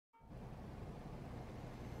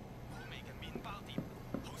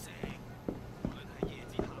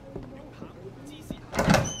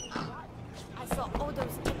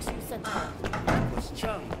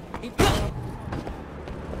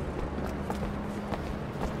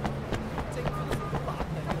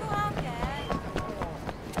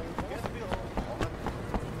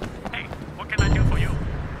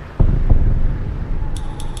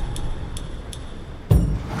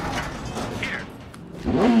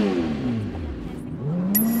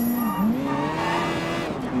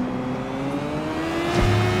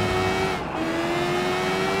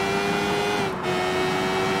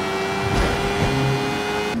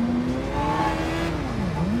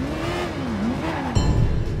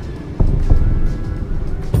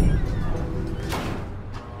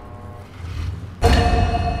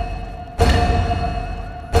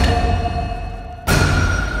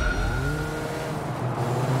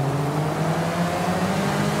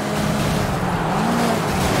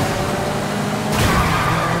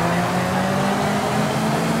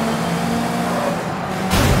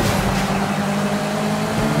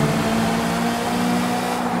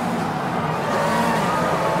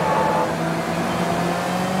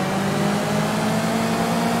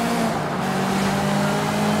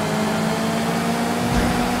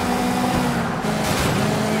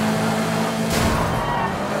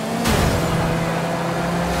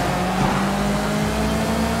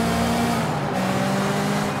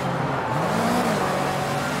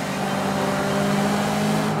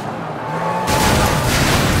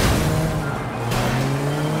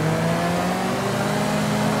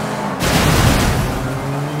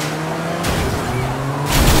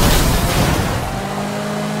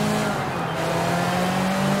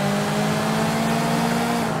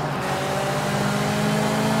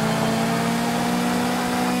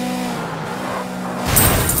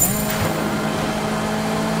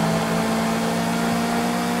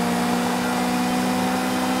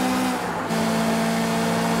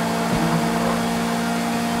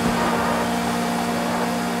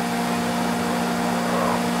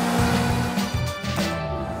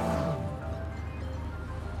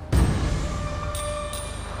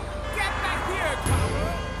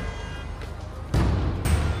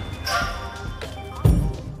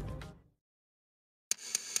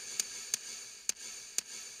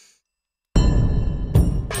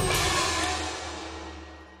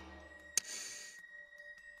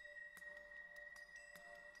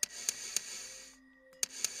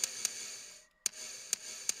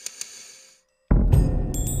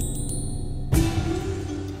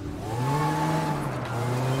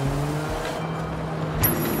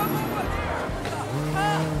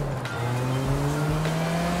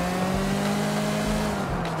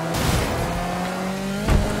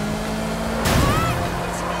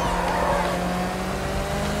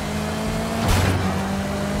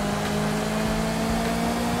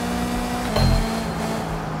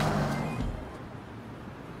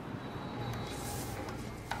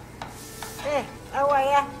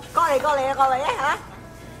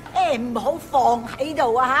誒唔好放喺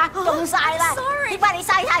度啊嚇，凍晒啦！點解你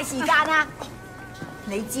嘥太時間啊？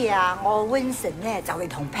你知啊，我 Vincent 咧就嚟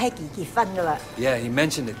同 Peggy 結婚噶啦。Yeah, he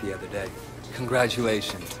mentioned it the other day.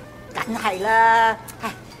 Congratulations. 梗係啦，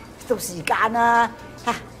到時間啦。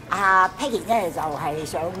阿 Peggy 咧就係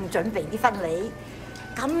想準備啲婚禮，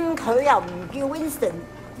咁佢又唔叫 Vincent，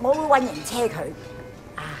 我會揾人車佢。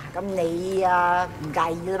啊，咁你啊唔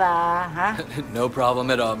介意啦嘛嚇？No problem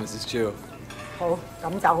at all, Mrs. Chu. 好，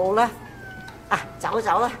咁就好啦。啊，走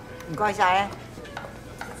啦，唔該晒啊！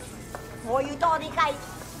我要多啲雞，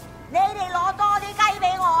你哋攞多啲雞俾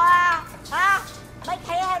我啊！嚇，咪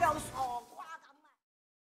企喺度傻瓜咁啊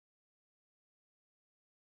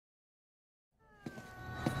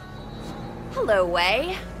 ！Hello,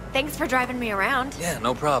 Wei. Thanks for driving me around. Yeah,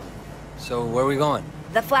 no problem. So, where are we going?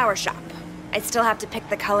 The flower shop. I still have to pick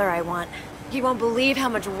the color I want. You won't believe how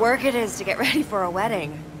much work it is to get ready for a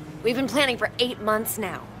wedding. We've been planning for 8 months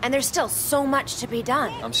now, and there's still so much to be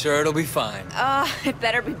done. I'm sure it'll be fine. It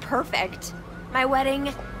better be perfect. My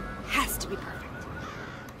wedding has to be perfect.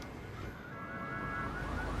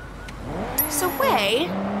 So, Wei,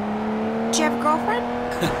 do you have a girlfriend?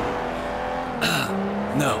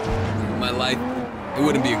 No. My life, it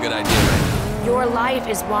wouldn't be a good idea right now. Your life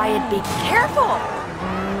is why it'd be careful!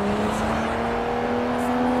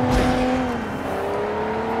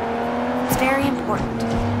 It's very important.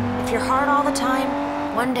 If you're hard all the time,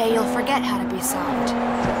 one day you'll forget how to be soft.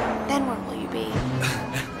 Then where will you be?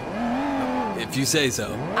 If you say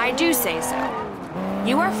so. I do say so.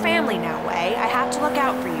 You are family now, Wei. I have to look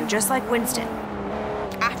out for you, just like Winston.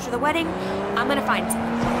 After the wedding, I'm gonna find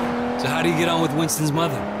someone for you. So how do you get on with Winston's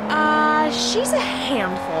mother? She's a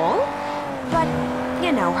handful, but,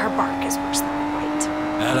 you know, her bark is worse than her bite.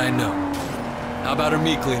 That I know. How about her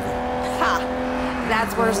meat cleaver? Ha!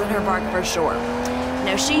 That's worse than her bark for sure.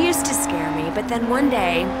 No, she used to scare me, but then one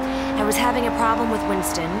day, I was having a problem with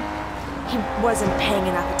Winston. He wasn't paying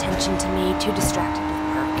enough attention to me, too distracted with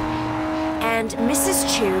work. And Mrs.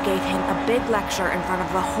 Chu gave him a big lecture in front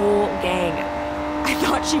of the whole gang. I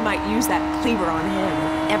thought she might use that cleaver on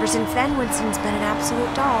him. Ever since then, Winston's been an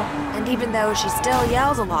absolute doll. And even though she still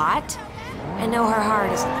yells a lot, I know her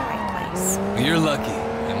heart is in the right place. You're lucky,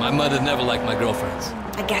 and my mother never liked my girlfriends.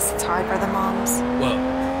 I guess it's hard for the moms. Well,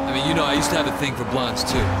 I mean, you know, I used to have a thing for blondes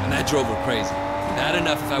too, and that drove her crazy. Not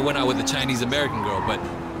enough if I went out with a Chinese-American girl, but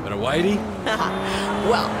a whitey?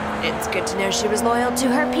 Well, it's good to know she was loyal to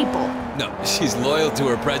her people. No, she's loyal to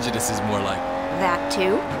her prejudices, more like. That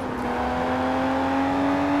too?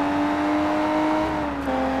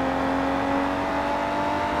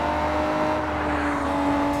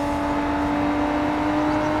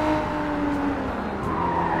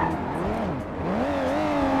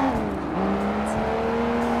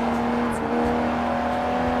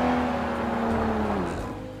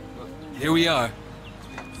 Here we are.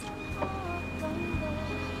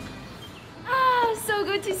 So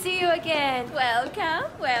good to see you again. Welcome,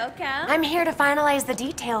 welcome. I'm here to finalize the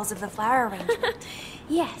details of the flower arrangement.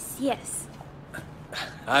 Yes, yes.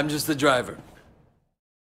 I'm just the driver.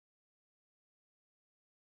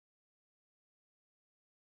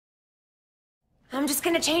 I'm just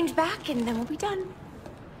gonna change back and then we'll be done.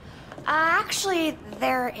 Actually,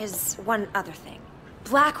 there is one other thing.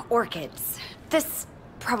 Black orchids. This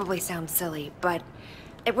probably sounds silly, but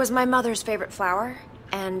it was my mother's favorite flower,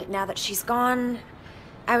 and now that she's gone,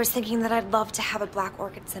 I was thinking that I'd love to have a black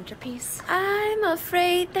orchid centerpiece. I'm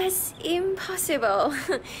afraid that's impossible.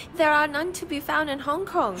 There are none to be found in Hong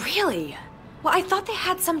Kong. Really? Well, I thought they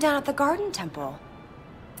had some down at the Garden Temple.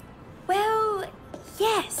 Well,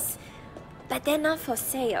 yes, but they're not for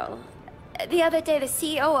sale. The other day, the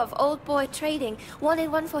CEO of Old Boy Trading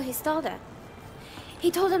wanted one for his daughter. He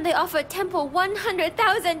told them they offered Temple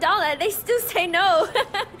 $100,000. They still say no.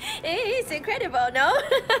 It's incredible, no?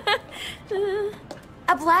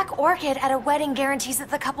 A black orchid at a wedding guarantees that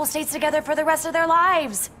the couple stays together for the rest of their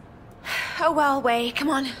lives. Oh well, Wei, come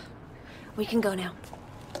on. We can go now.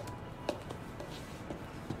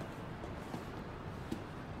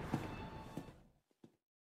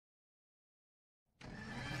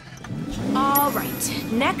 All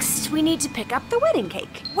right, next we need to pick up the wedding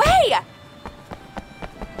cake. Wei!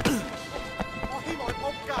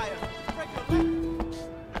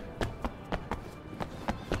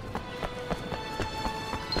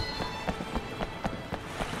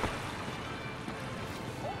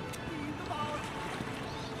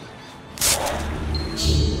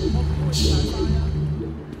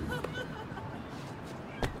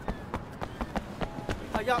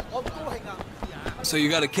 So you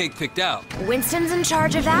got a cake picked out? Winston's in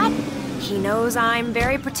charge of that. He knows I'm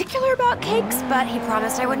very particular about cakes, but he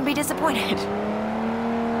promised I wouldn't be disappointed.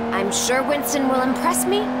 I'm sure Winston will impress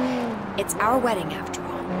me. It's our wedding after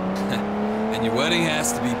all. And your wedding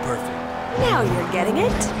has to be perfect. Now you're getting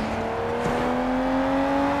it.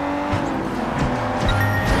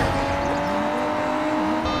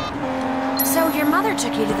 So your mother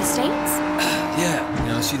took you to the States? Yeah,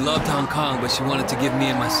 you know, she loved Hong Kong, but she wanted to give me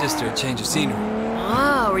and my sister a change of scenery.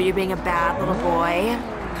 Oh, were you being a bad little boy?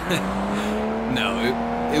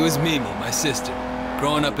 No, it was Mimi, my sister.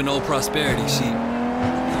 Growing up in Old Prosperity,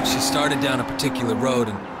 she started down a particular road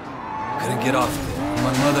and couldn't get off of it.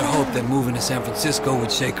 My mother hoped that moving to San Francisco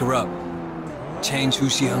would shake her up. Change who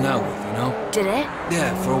she hung out with, you know? Did it?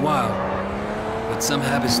 Yeah, for a while. But some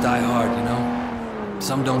habits die hard, you know?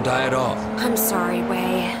 Some don't die at all. I'm sorry,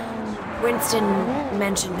 Wei. Winston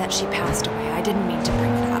mentioned that she passed away. I didn't mean to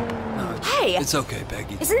bring it up. No, Hey! It's okay,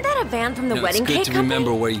 Peggy. Isn't that a van from the You know, wedding cake it's good to company?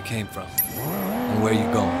 remember where you came from and where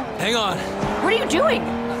you're going. Hang on! What are you doing?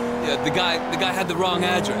 Yeah, the guy had the wrong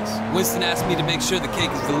address. Winston asked me to make sure the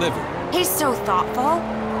cake is delivered. He's so thoughtful.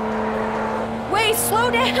 Wait, slow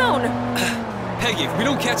down! Peggy, if we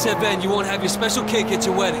don't catch that van, you won't have your special cake at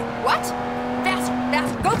your wedding. What? Faster,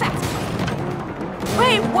 faster, go fast!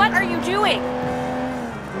 Wait, what are you doing?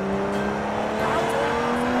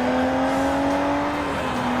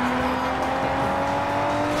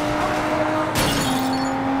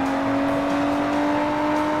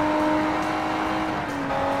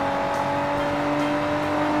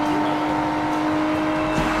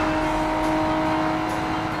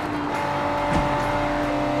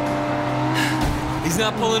 He's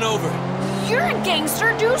not pulling over. You're a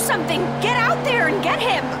gangster, do something! Get out there and get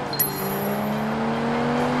him!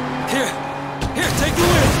 Here, take the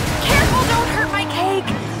wheel. Careful, don't hurt my cake!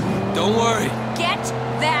 Don't worry. Get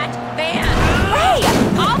that van! Hey!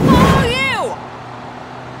 I'll follow you!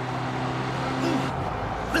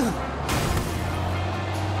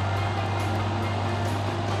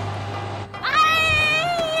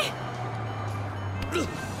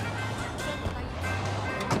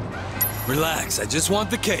 Relax, I just want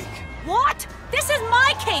the cake. What? This is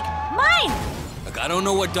my cake! Mine! Look, I don't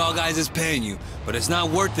know what Dog Eyes is paying you, but it's not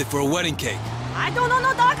worth it for a wedding cake. I don't know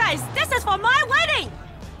no dog eyes. This is for my wedding!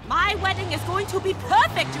 My wedding is going to be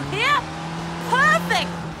perfect, you hear? Perfect!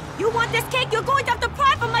 You want this cake, you're going to have to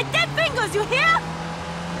pry from my dead fingers, you hear?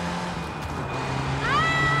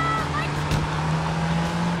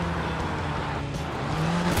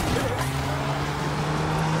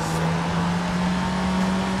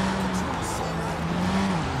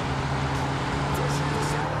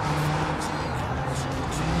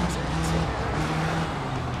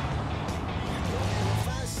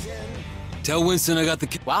 Tell Winston I got the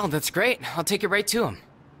cake. Wow, that's great. I'll take it right to him.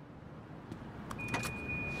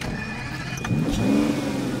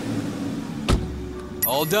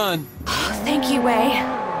 All done. Thank you, Wei.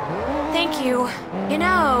 Thank you. You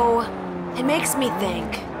know, it makes me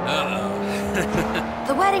think. Uh-oh.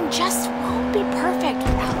 The wedding just won't be perfect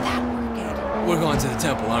without that orchid. We're going to the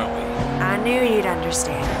temple, aren't we? I knew you'd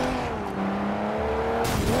understand.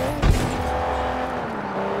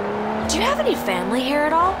 Do you have any family here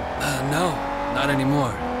at all? No, not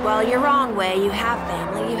anymore. Well, you're wrong, Wei. You have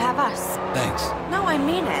family. You have us. Thanks. No, I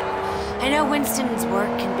mean it. I know Winston's work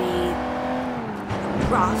can be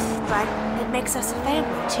rough, but it makes us a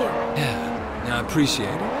family, too. Yeah, I appreciate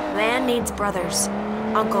it. Man needs brothers,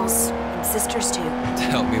 uncles, and sisters, too. To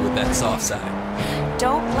help me with that soft side.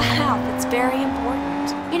 Don't laugh. It's very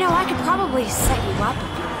important. You know, I could probably set you up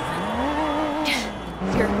if you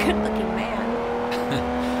want. You're a good-looking man.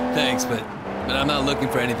 Thanks, but I'm not looking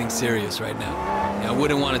for anything serious right now. Yeah, I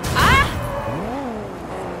wouldn't want to...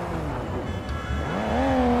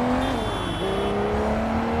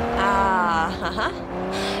 Uh-huh.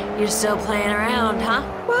 You're still playing around, huh?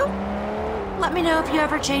 Well, let me know if you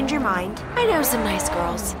ever change your mind. I know some nice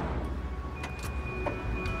girls.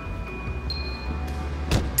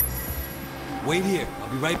 Wait here. I'll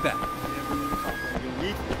be right back.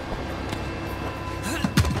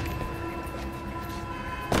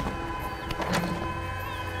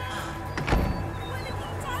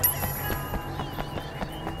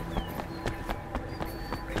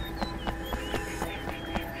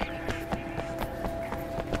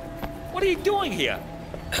 What are you doing here?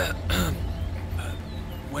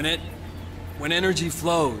 When energy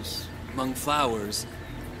flows among flowers,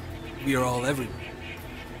 we are all everywhere.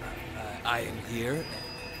 I am here,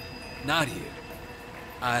 not here.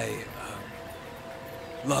 I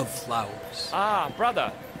love flowers. Ah,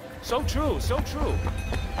 brother. So true, so true.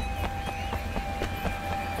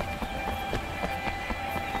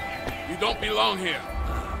 You don't belong here.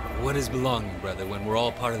 What is belonging, brother, when we're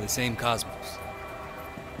all part of the same cosmos?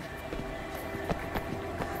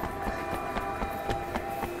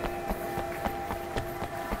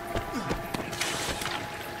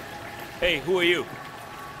 Hey, who are you?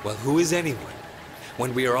 Well, who is anyone?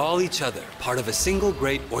 When we are all each other, part of a single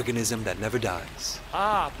great organism that never dies.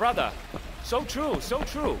 Ah, brother. So true, so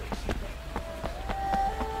true.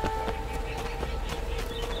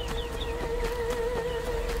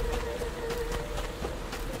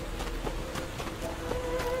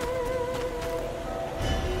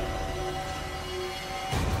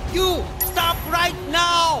 You! Stop right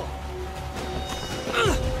now!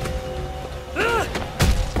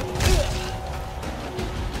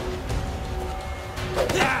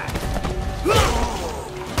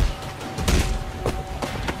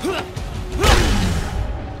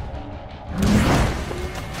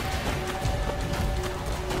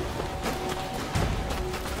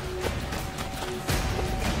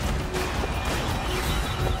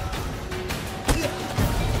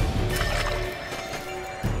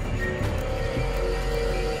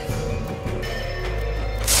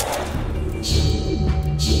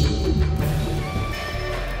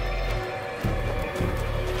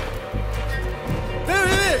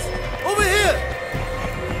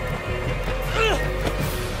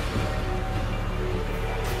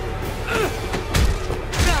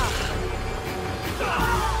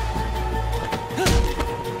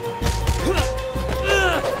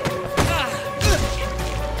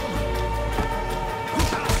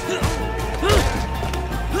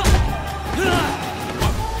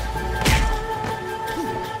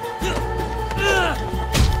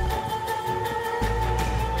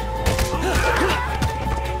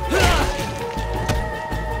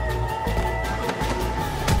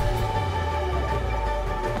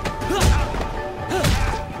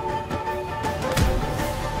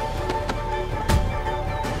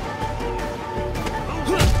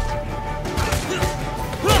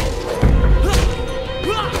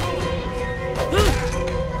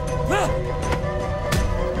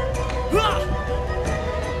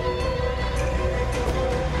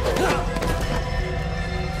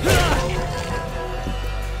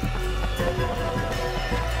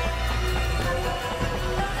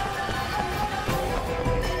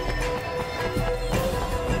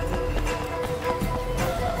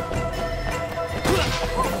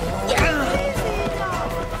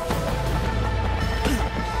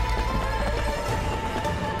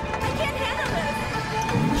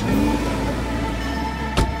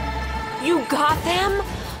 them?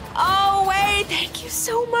 Oh, Wei, thank you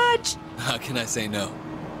so much. How can I say no?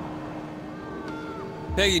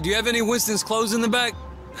 Peggy, do you have any Winston's clothes in the back?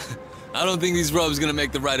 I don't think these robes gonna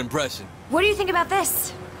make the right impression. What do you think about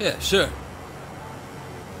this? Yeah, sure.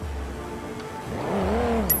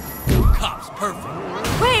 Cops, perfect.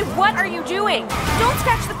 Wei, what are you doing? Don't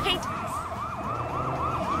scratch the paint.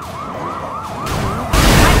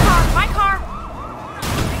 My car.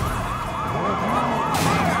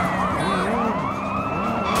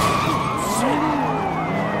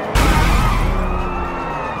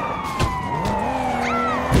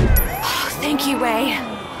 Thank you, Wei.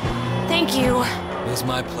 Thank you. It was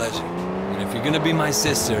my pleasure. And if you're gonna be my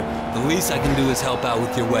sister, the least I can do is help out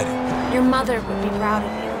with your wedding. Your mother would be proud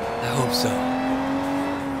of you. I hope so.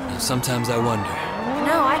 Now, sometimes I wonder.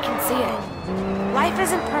 No, I can see it. Life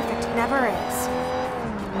isn't perfect, it never is.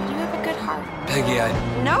 But you have a good heart. Peggy,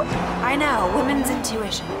 Nope, I know, women's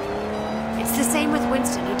intuition. It's the same with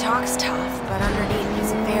Winston. He talks tough, but underneath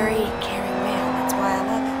he's a very caring man. That's why I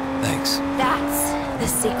love him. Thanks. That's the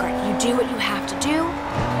secret. You do what you have to do,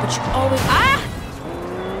 but you always... Ah!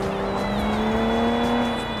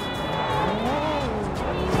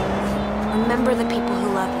 Remember the people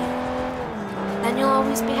who love you. Then you'll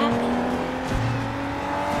always be happy.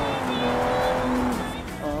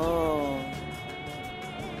 Oh.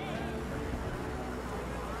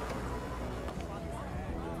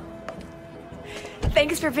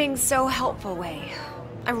 Thanks for being so helpful, Wei.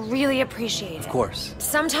 I really appreciate it. Of course.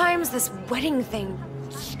 Sometimes this wedding thing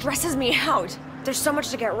stresses me out. There's so much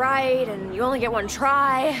to get right, and you only get one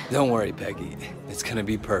try. Don't worry, Peggy. It's gonna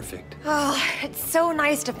be perfect. Oh, it's so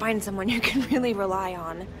nice to find someone you can really rely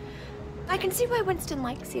on. I can see why Winston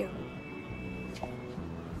likes you.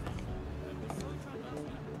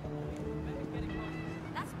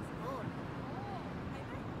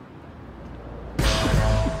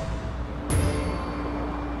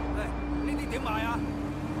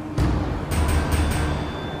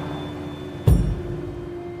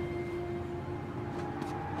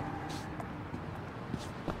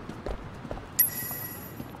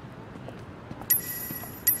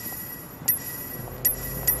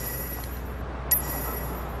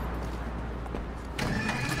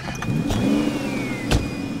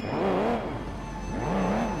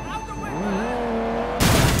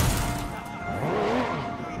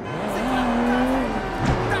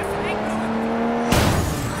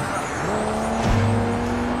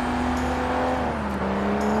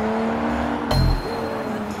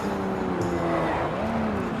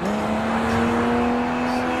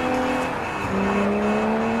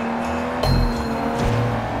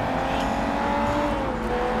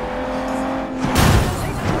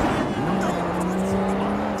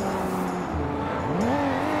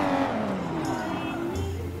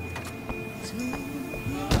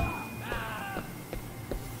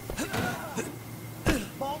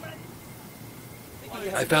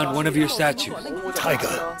 I found one of your statues. Tiger.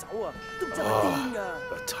 Ah,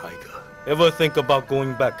 a tiger. Ever think about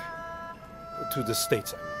going back to the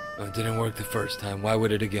States? Oh, it didn't work the first time. Why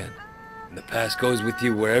would it again? And the past goes with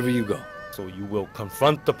you wherever you go. So you will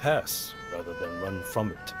confront the past rather than run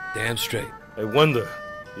from it. Damn straight. I wonder,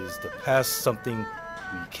 is the past something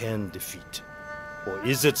we can defeat? Or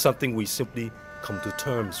is it something we simply come to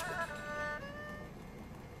terms with?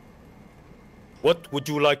 What would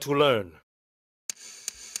you like to learn?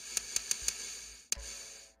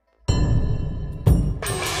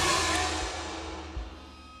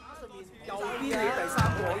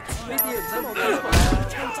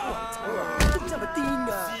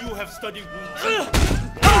 You have studied ancient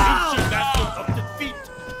masters of defeat.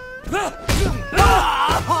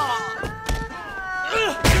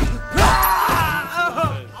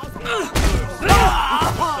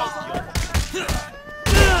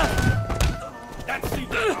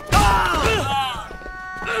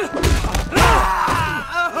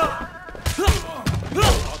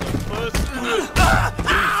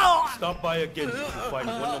 Stop by again if you find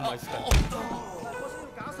one of my statues.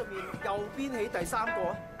 架上面右邊起第三個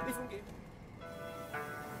啊！呢款件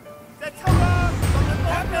隻抽啦，睇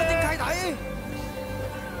下點契弟。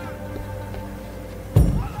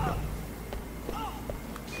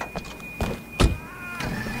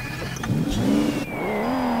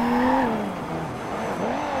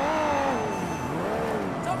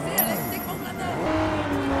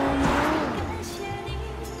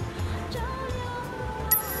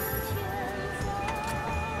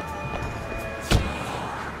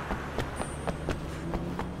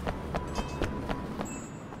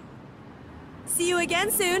See you again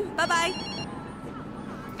soon. Bye-bye.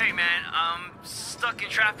 Hey, man, I'm stuck in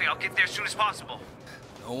traffic. I'll get there as soon as possible.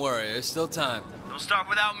 Don't worry, there's still time. Don't start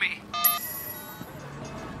without me.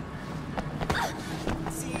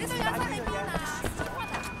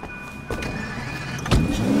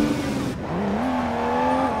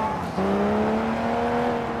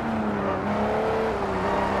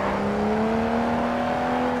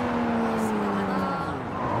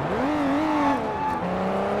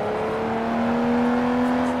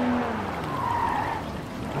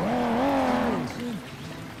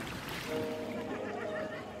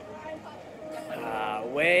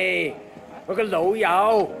 我個老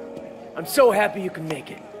友。I'm so happy you can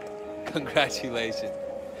make it. Congratulations.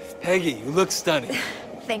 Peggy, you look stunning.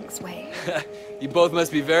 Thanks, Wei. You both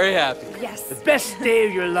must be very happy. Yes. The best day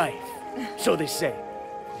of your life. So they say.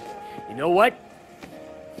 You know what?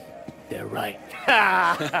 They're right.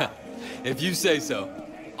 If you say so.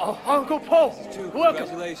 Oh, Uncle Po, welcome.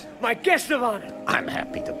 Congratulations. My guest of honor. I'm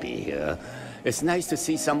happy to be here. It's nice to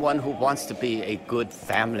see someone who wants to be a good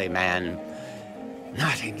family man.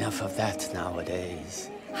 Not enough of that nowadays.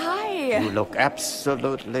 Hi. You look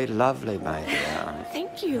absolutely lovely, my dear.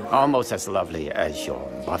 Thank you. Almost as lovely as your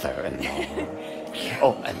mother-in-law.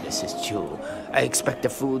 Oh, and Mrs. Chu, I expect the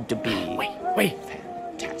food to be... Wait.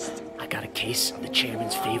 Fantastic. I got a case of the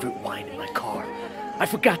chairman's favorite wine in my car. I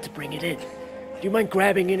forgot to bring it in. Do you mind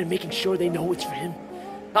grabbing in and making sure they know it's for him?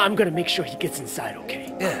 I'm gonna make sure he gets inside,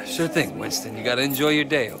 okay? Yeah, sure thing, Winston. You gotta enjoy your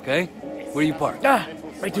day, okay? Where you parked?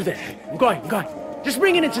 Right through there. I'm going. Just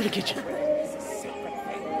bring it into the kitchen.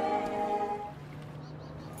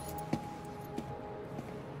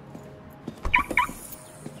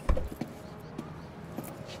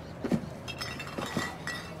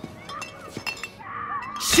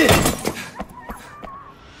 Shit!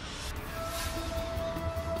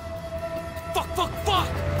 Fuck!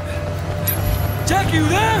 Jack, you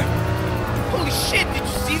there? Holy shit, did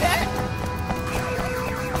you see that?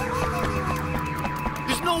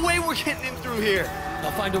 There's no way we're getting in through here.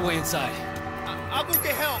 I'll find a way inside. I'll go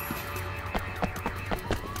get help.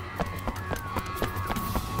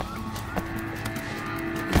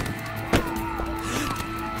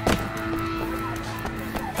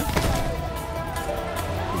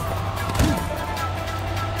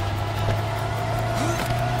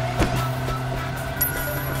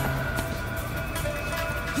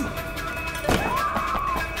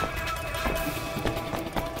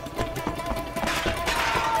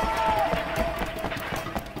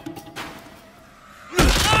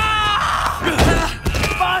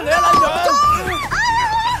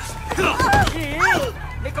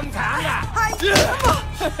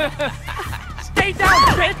 Stay down,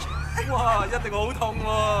 bitch! 哇，一定好痛喎！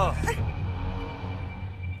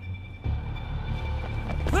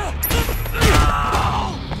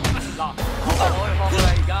嗱，我可以幫佢啦，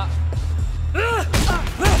而家。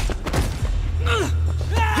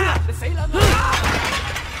你死撚啦！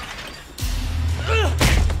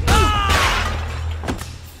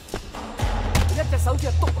一隻手指就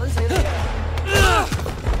篤撚死你啊！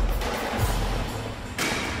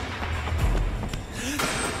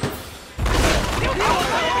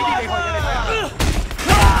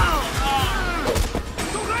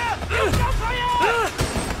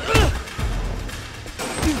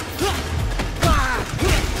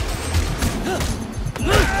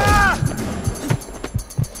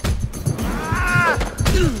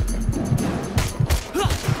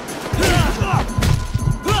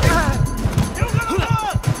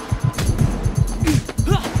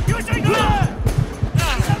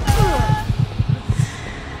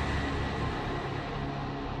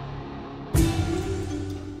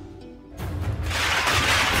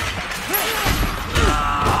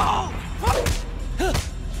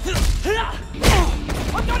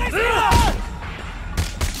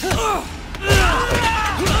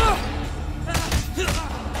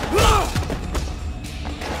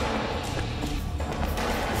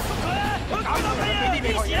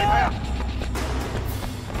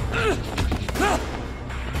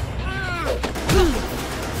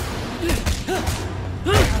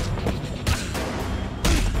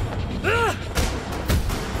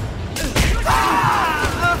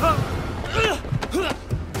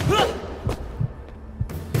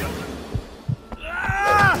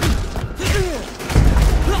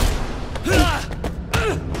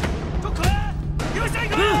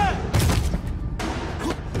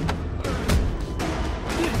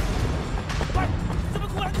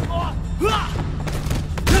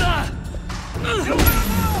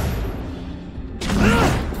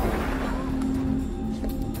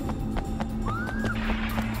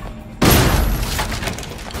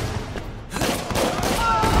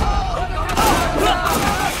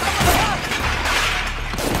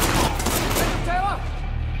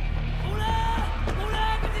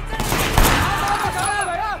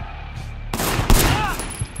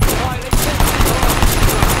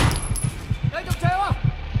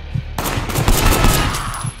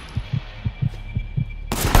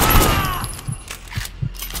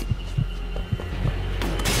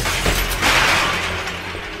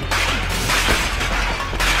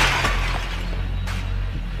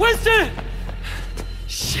 Winston!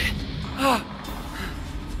 Shit. Oh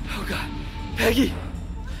God. Peggy.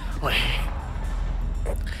 Wait.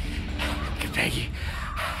 Get Peggy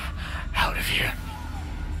out of of here.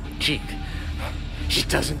 She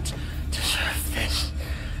doesn't deserve this.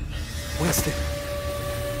 Winston.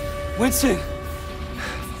 Winston!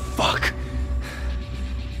 Fuck.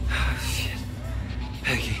 Oh, shit.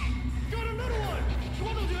 Peggy.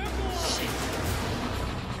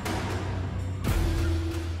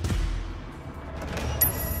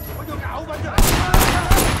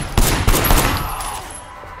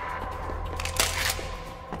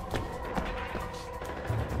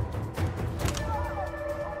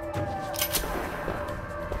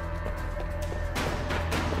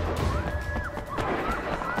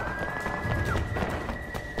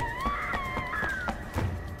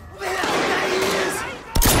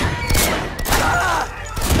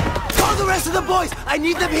 I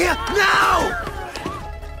need them here now!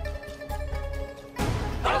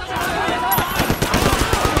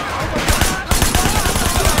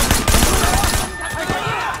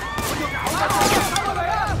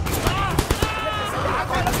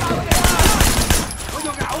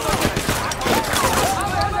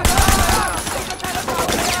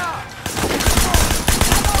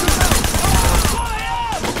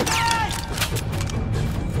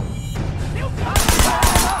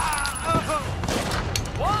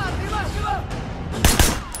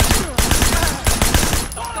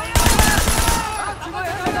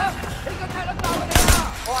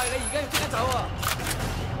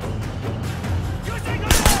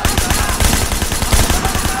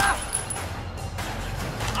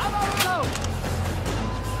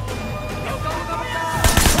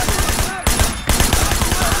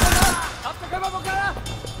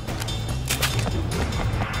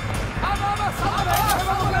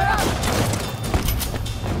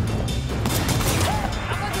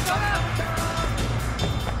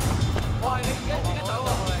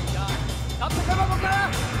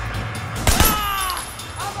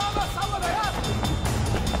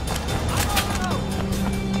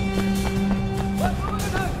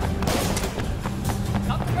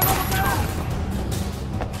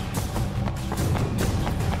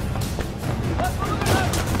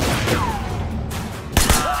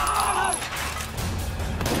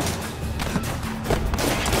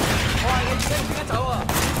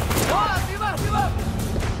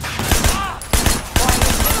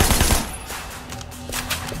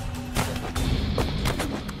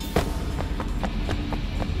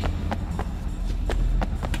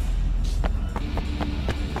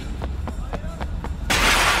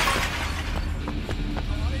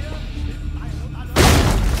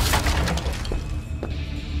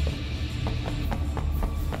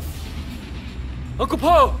 Uncle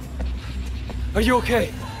Po! Are you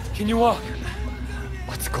okay? Can you walk?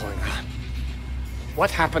 What's going on?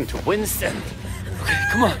 What happened to Winston? Okay,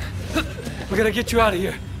 come on. We gotta get you out of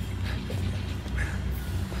here.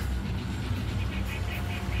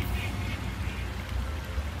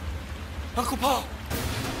 Uncle Po!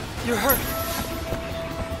 You're hurt.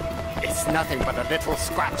 It's nothing but a little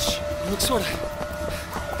scratch. You look sort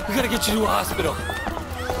of... We gotta get you to a hospital.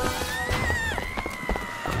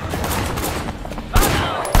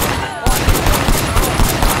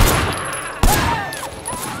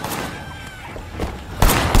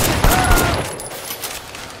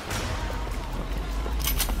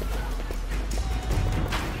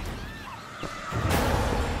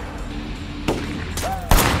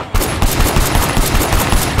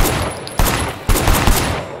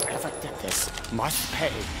 Must pay.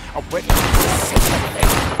 A witness is sacred thing.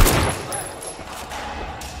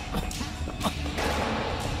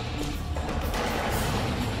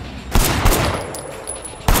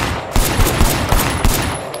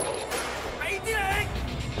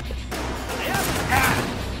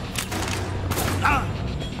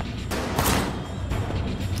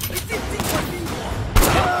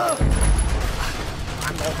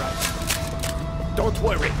 I'm all right. Don't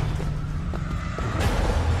worry.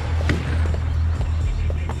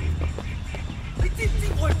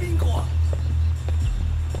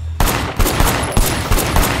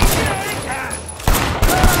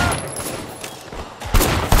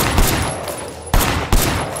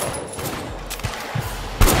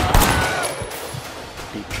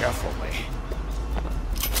 Be careful, Wei.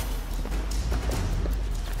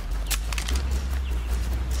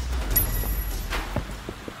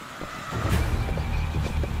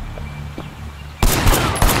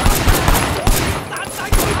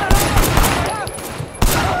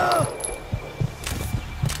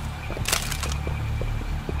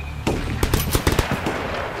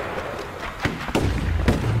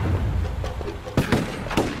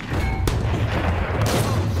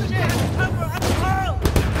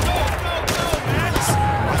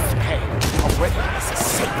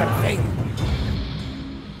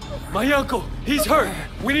 My uncle, he's hurt.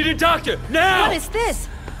 We need a doctor, now! What is this?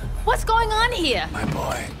 What's going on here? My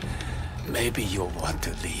boy, maybe you'll want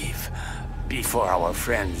to leave before our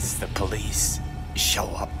friends, the police, show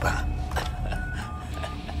up.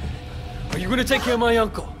 Are you gonna take care of my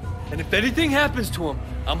uncle? And if anything happens to him,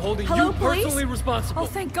 I'm holding you personally responsible. Oh,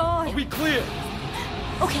 thank God. Are we clear?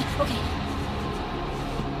 Okay, okay.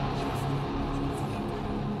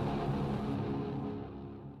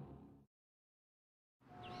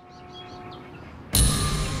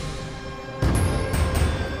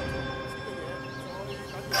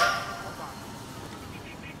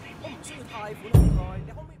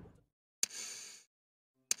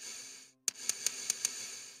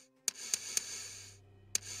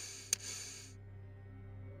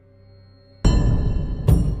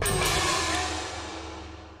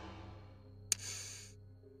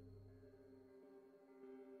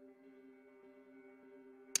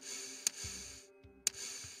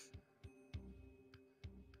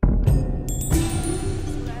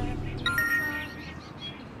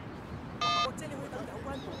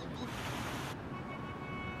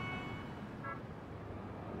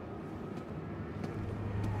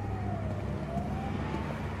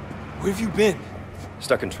 Where have you been?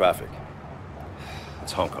 Stuck in traffic.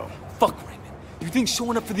 It's Hong Kong. Fuck, Raymond. You think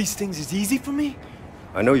showing up for these things is easy for me?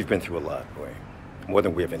 I know you've been through a lot, Wei. More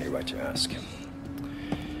than we have any right to ask.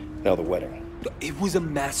 Now the wedding. It was a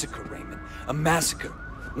massacre, Raymond. A massacre.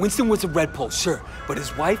 Winston was a red pole, sure, but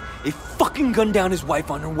his wife, they fucking gunned down his wife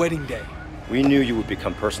on her wedding day. We knew you would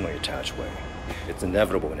become personally attached, Wei. It's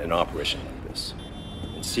inevitable in an operation like this.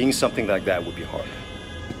 And seeing something like that would be hard.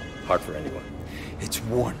 Hard for anyone. It's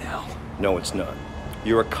war now. No, it's not.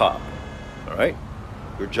 You're a cop, all right?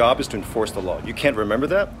 Your job is to enforce the law. You can't remember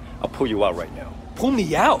that? I'll pull you out right now. Pull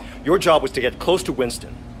me out? Your job was to get close to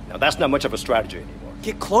Winston. Now, that's not much of a strategy anymore.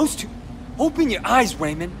 Get close to? Open your eyes,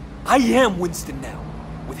 Raymond. I am Winston now.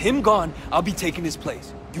 With him gone, I'll be taking his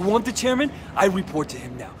place. You want the chairman? I report to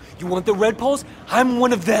him now. You want the red poles? I'm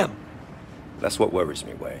one of them. That's what worries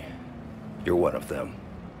me, Wei. You're one of them.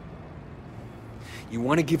 You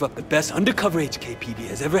want to give up the best undercover HKPD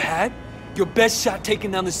has ever had? Your best shot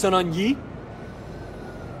taking down the Sun On Yee?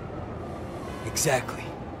 Exactly.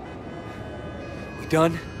 We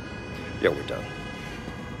done? Yeah, we're done.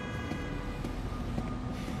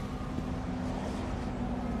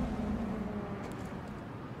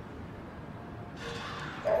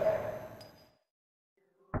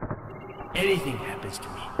 Anything happens to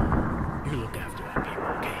me, you look after that people,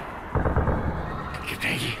 okay? Get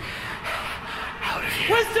Peggy out of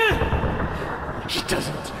here. Winston! She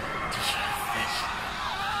doesn't deserve this.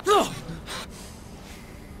 No!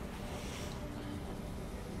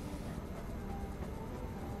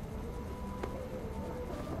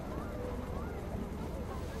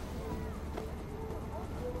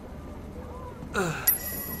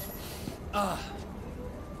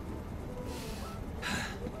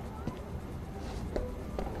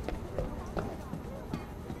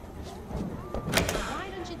 Why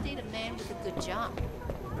don't you date a man with a good job?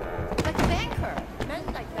 Like a banker. Men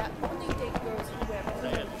like that only date girls who wear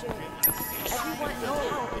blue jeans. Everyone in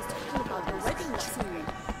town is talking about the wedding scene.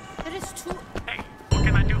 That is true. Hey, what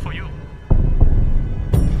can I do for you?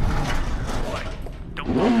 Boy,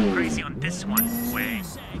 don't go too crazy on this one, Wei.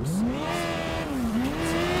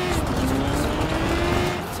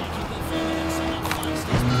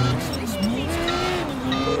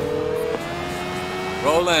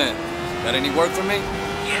 Roland, got any work for me?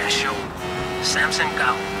 Yeah, sure. Samson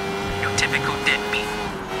Gao, your typical deadbeat.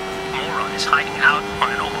 Moron is hiding out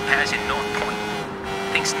on an overpass in North Point.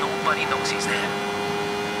 Thinks nobody knows he's there.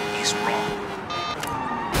 He's wrong.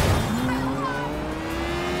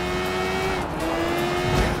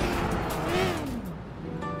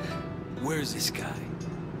 Where's this guy?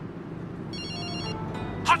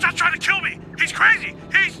 Hotshot's trying to kill me! He's crazy!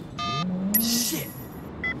 He's... Shit!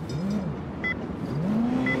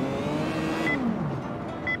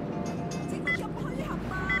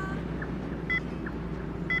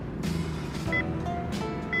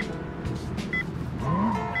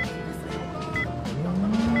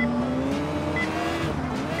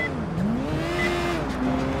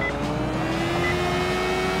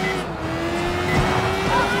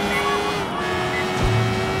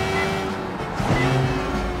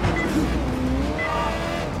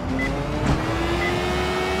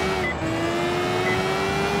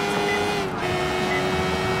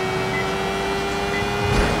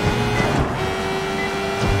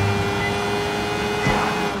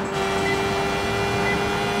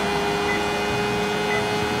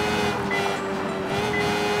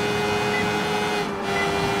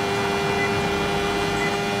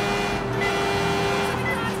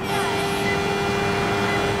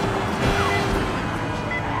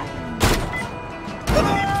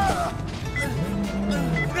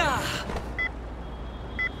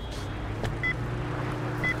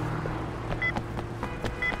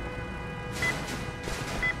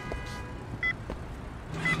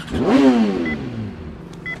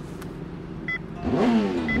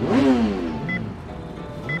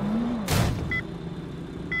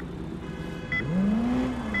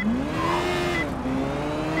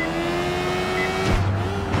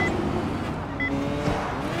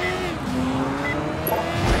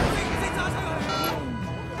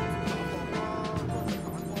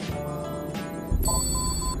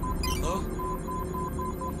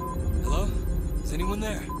 Is anyone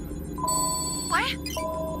there? Wait?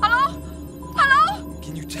 Hello? Hello?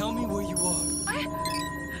 Can you tell me where you are?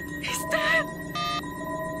 Wait? He's dead.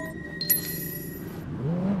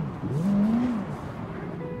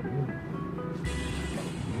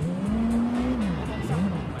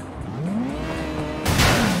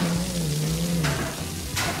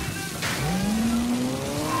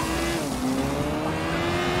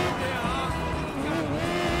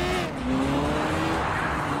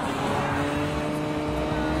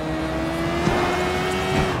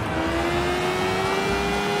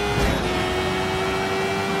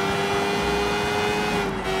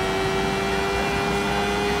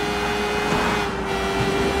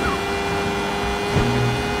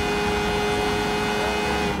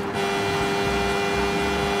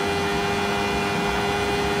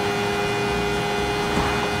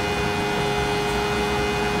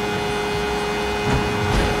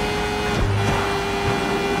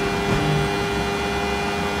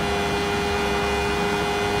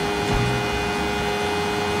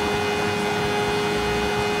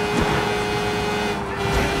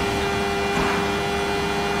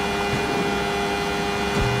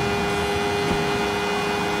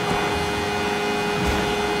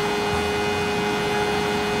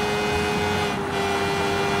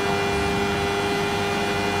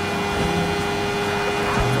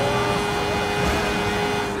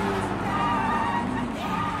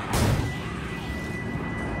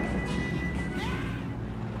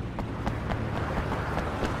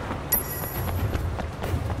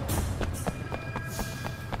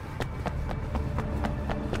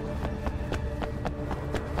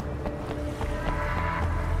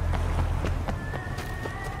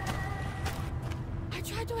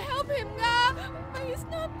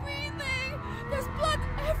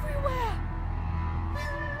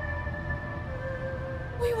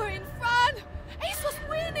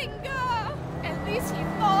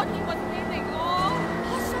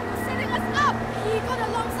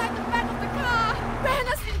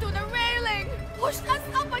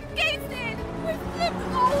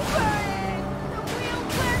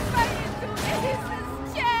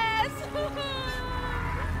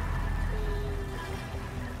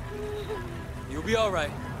 You'll be all right.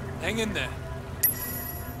 Hang in there.